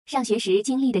上学时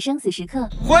经历的生死时刻。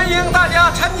欢迎大家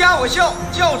参加我校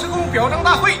教职工表彰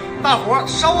大会，大伙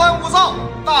稍安勿躁，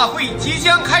大会即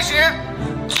将开始。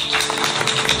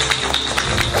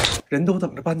人都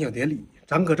等着颁奖典礼，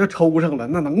咱搁这抽上了，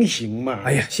那能行吗？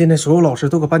哎呀，现在所有老师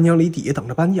都搁颁奖礼底下等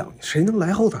着颁奖呢，谁能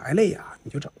来后台来呀？你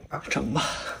就整吧，整吧。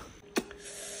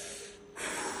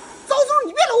赵总，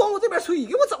你别老往我这边吹，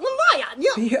给我整那辣眼睛！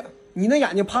哎呀，你那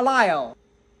眼睛怕辣呀？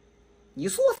你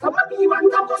说什么逼玩意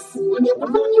儿？他不死你，我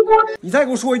弄你过的。你再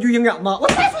给我说一句鹰眼子，我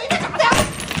再说一遍咋的？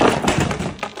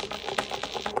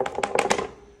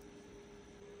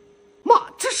妈，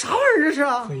这啥玩意儿这是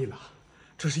啊？废了，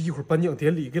这是一会儿颁奖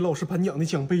典礼给老师颁奖的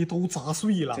奖杯都砸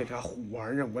碎了。这家虎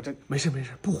玩意儿，我这没事，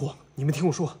不慌，你们听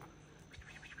我说。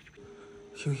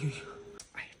行，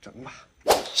哎，整吧。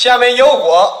下面由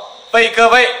我为各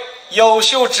位优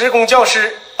秀职工教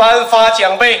师颁发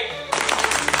奖杯。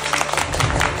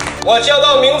我叫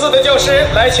到名字的教师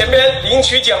来前面领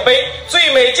取奖杯，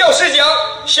最美教师奖，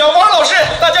小王老师，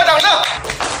大家掌声。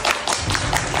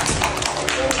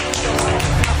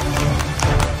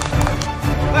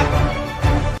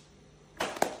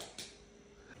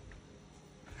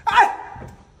哎，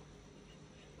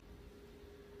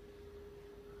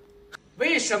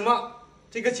为什么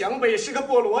这个奖杯是个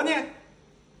菠萝呢？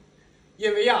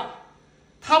因为呀，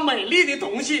它美丽的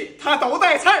东西它都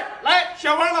带刺儿。来，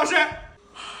小王老师。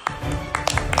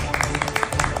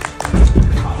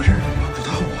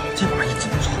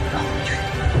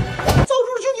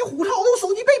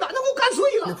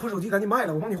那破手机赶紧卖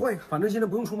了，我帮你换一个，反正现在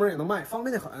不用出门也能卖，方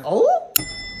便的很。哦，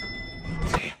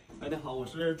大家好，我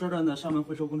是转转的上门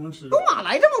回收工程师。都哪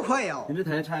来这么快呀？您这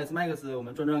台 XS Max 我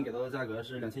们转转给到的价格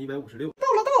是2156。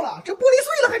到了，这玻璃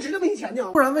碎了还值这么些钱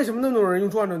呢？不然为什么那么多人用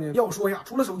转转呢？要我说呀，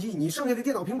除了手机，你剩下的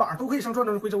电脑、平板都可以上转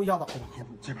转回收一下子。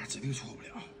这边指定错不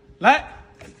了。来，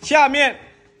下面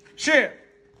是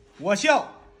我校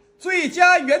最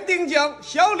佳园丁奖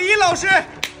小李老师。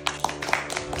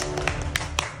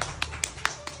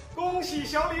恭喜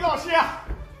小李老师啊！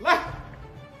来，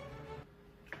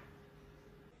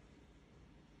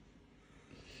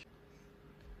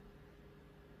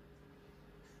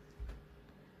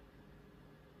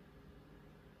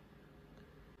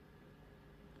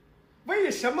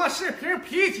为什么是瓶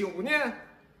啤酒呢？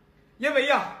因为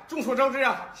呀，众所周知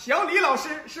啊，小李老师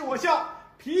是我校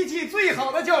脾气最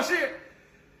好的教师。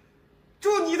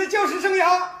祝你的教师生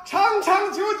涯长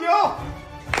长久久。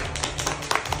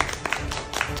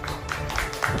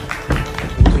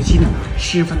最近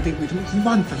10分得亏成1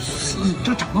万分，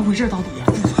这怎么回事？到底呀？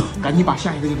赶紧把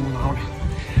下一个节目拿过来。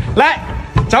来，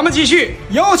咱们继续，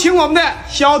有请我们的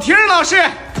小婷老师。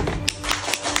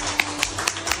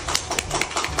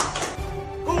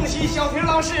恭喜小婷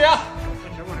老师啊！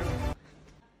看什么玩意儿？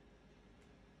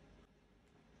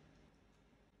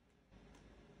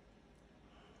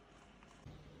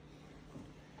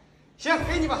行，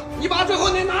给你吧，你把最后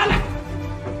那拿来。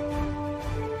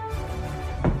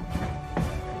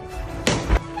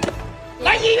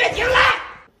来，音乐停了。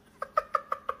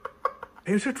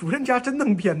哎呀，这主任家真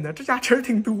能编呢，这家词儿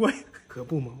挺多呀。可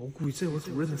不嘛，我估计这会儿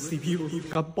主任的 CPU 都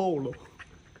干爆了。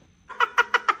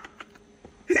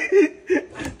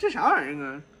这啥玩意儿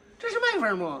啊？这是麦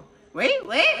克风吗？喂，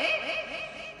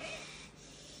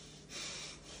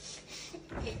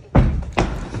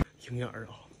鹰眼儿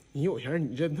啊，你有钱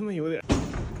你真他妈有点。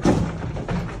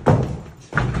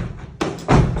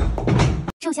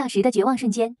奏效时的绝望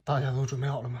瞬间，大家都准备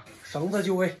好了吗？绳子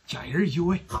就位，假人就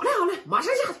位。好嘞，马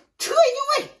上下去，车已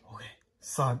经位。 OK，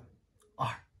 3、2、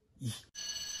1，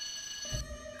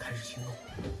开始行动。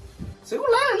谁给我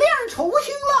来点亮，瞅不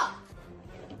清了。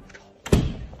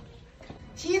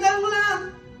熄灯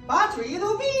了，把嘴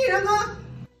都闭上啊！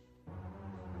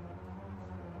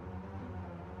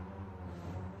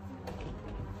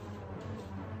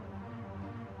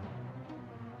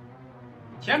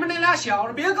前面那俩小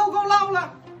子别勾唠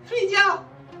了，睡觉。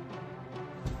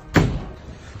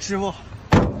师傅，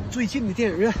最近的电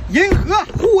影院，银河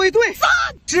护卫队3，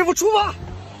师傅出发。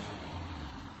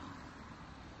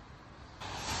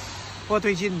不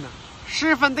对劲呐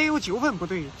，10分得有9分不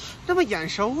对，这么眼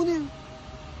熟呢？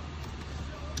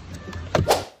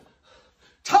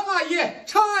程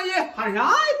阿姨，喊啥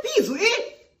呀？闭嘴！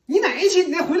你哪一亲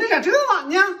的？回来咋这晚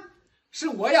呢？是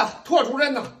我呀，托主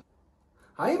任呐。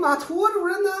哎呀妈，托主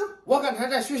任呢？我刚才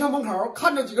在学校门口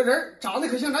看着几个人，长得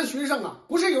可像咱学生啊，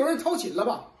不是有人偷寝了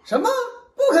吧？什么？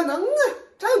不可能啊！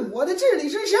在我的治理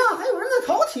之下，还有人在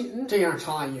逃寝。这样，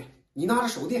常阿姨，你拿着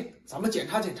手电，咱们检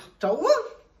查检查。走啊！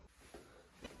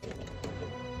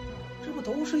这不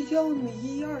都睡觉呢吗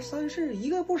？1、2、3、4，一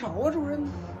个不少啊，主任。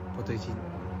不对劲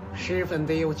，10分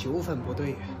得有9分不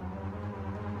对呀。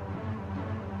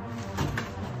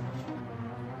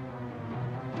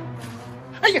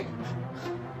哎呀，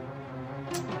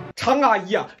常阿姨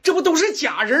呀，这不都是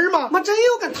假人吗？妈，真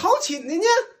有敢掏寝的呢？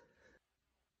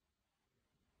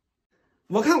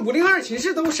我看502寝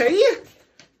室都谁呀？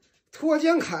托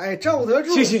江凯、赵德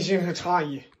柱。行，常阿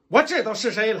姨，我知道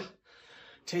是谁了。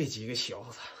这几个小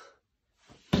子，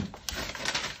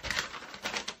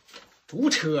租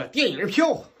车、电影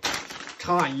票。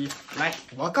常阿姨，来，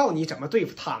我告诉你怎么对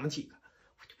付他们几个。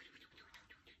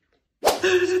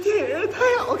这电影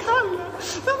太好看了，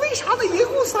那为啥那银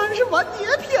护3是完结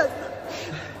篇呢？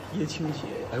叶青鞋，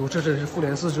哎呦，这真是复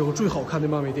联4之后最好看的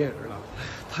漫威电影了，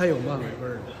太有漫威味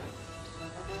儿了，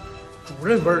主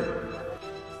任味儿。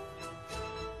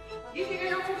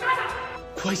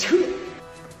快撤！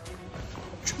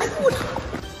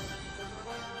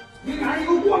你俩人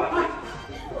给我过来！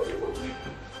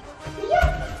哎呀！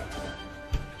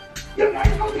应该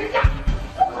朝天下，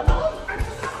不可能！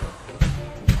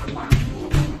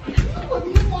我的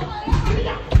妈呀！哎呀！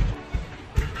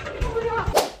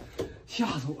吓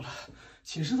死我了！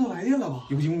寝室都来电了吧？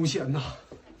有惊无险呐！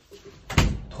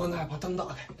托恩凯，把灯打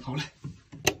开。好嘞。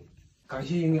感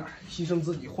谢鹰眼牺牲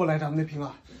自己换来咱们的平安。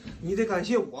你得感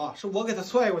谢我，是我给他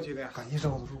踹过去的。感谢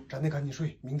赵子柱，咱得赶紧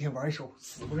睡，明天玩一手，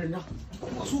死不认账。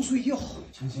火速睡觉。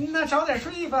那早点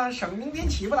睡吧，省明天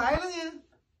起不来了呢。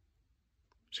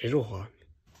谁说话？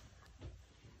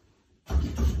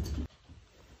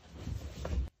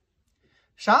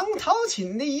上掏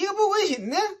寝的一个不归寝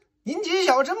呢，您几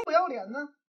小真不要脸呢！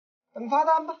等罚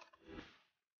单吧。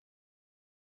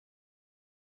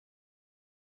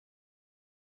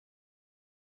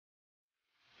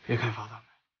别开罚单了。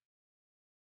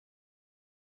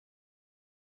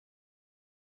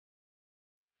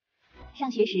上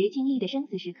学时经历的生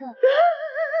死时刻。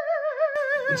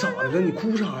你咋的了？你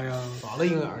哭啥呀？咋了，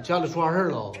鹰眼？家里出啥事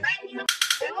了？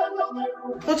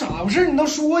那咋回事？你都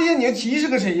说呀！你要急是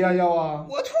个谁呀？要啊！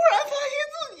我突然发现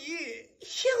自己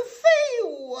像废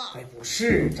物啊！哎，不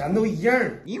是，咱都一样。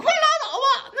你快拉倒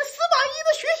吧！那司马懿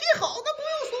的学习好，那不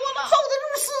用说了。赵德柱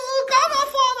师资嘎嘎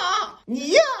发达。你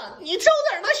呀，你招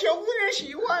点那小姑娘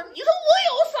喜欢，你说我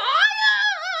有啥呀？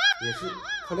也是，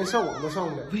他连上网都上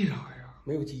不了，为啥呀？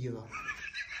没有机子。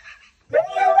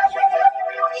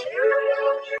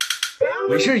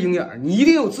没事，鹰眼，你一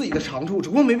定有自己的长处，只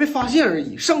不过没被发现而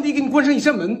已。上帝给你关上一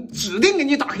扇门，指定给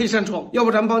你打开一扇窗。要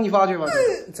不咱帮你发掘发掘？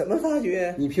怎么发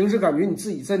掘？你平时感觉你自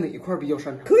己在哪一块比较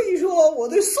擅长？可以说我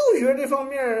对数学这方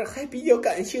面还比较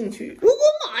感兴趣。如果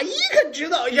马懿肯指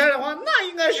导一下的话，那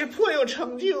应该是颇有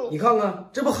成就。你看看，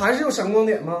这不还是有闪光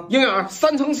点吗？鹰眼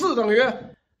，3乘4等于。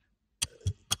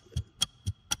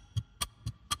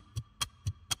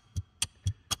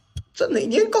这哪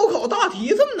年高考大题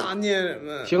这么难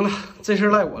呢？行了，这事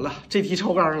赖我了，这题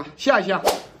超纲了，下一项。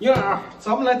鹰眼，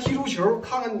咱们来踢足球，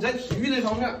看看你在体育这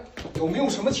方面有没有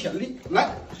什么潜力。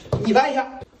来，你来一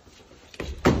下。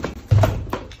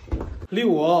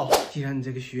6啊！既然你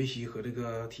这个学习和这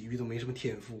个体育都没什么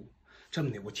天赋，这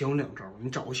么的，我教你2招，你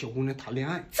找个小姑娘谈恋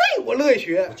爱。这我乐意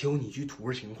学。我教你一句土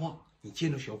味情话，你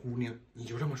见着小姑娘你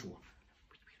就这么说。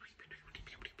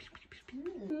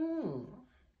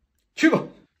去吧。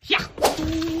呀，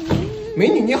美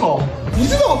女你好，你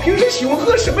知道我平时喜欢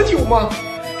喝什么酒吗？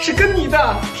是跟你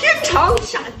的天长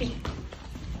下地。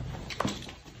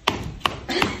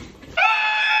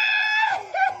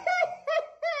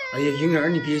哎呀，鹰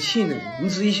眼，你别气馁，你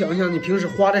仔细想想，你平时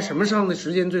花在什么上的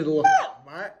时间最多？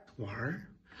玩。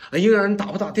哎，鹰眼，你打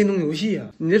不打电动游戏啊？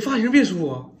你这发型别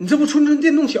说，你这不纯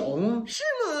电动小子吗？是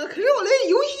吗？可是我连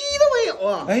游戏机都没有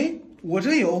啊！哎，我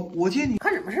这有，我借你。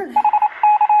看什么事呢？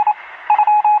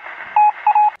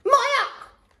妈呀！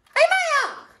哎妈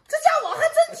呀！这家伙还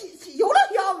真起游乐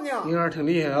票子呢！鹰眼挺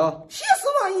厉害啊！谢司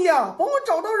马懿呀，帮我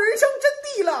找到人生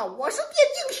真谛了！我是电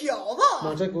竞小子。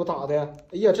妈，这给我打的！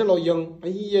哎呀，这老鹰，哎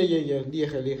呀，厉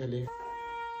害！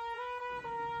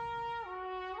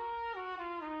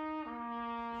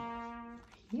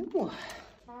哎呦我！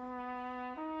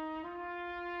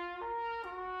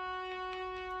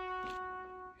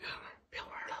别玩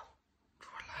了，主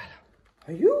人来了。哎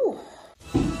呦，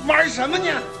玩什么呢？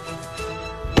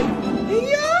哎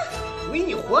呀，美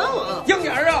女还我！鹰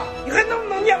眼啊，你还能不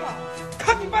能念了？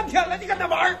看你半天了，你跟他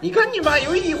玩？你看你把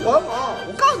游戏机还我！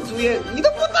我告诉你，主任，你都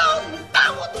不知道你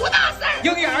大我多大事儿！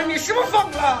鹰眼，你是不是疯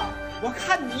了？我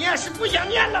看你呀是不想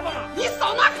念了吧？你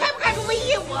嫂那开不开除微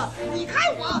信我？你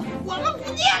看我们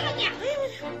不念了呢。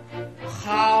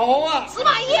好啊，司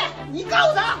马懿，你告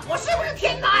诉他我是不是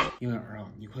天才？鹰眼啊，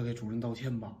你快给主任道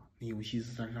歉吧！那游戏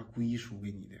是咱仨故意输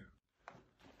给你的。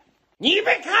你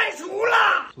被开除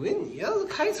了。主任，你要是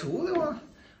开除的话，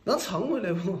能成回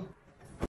来不？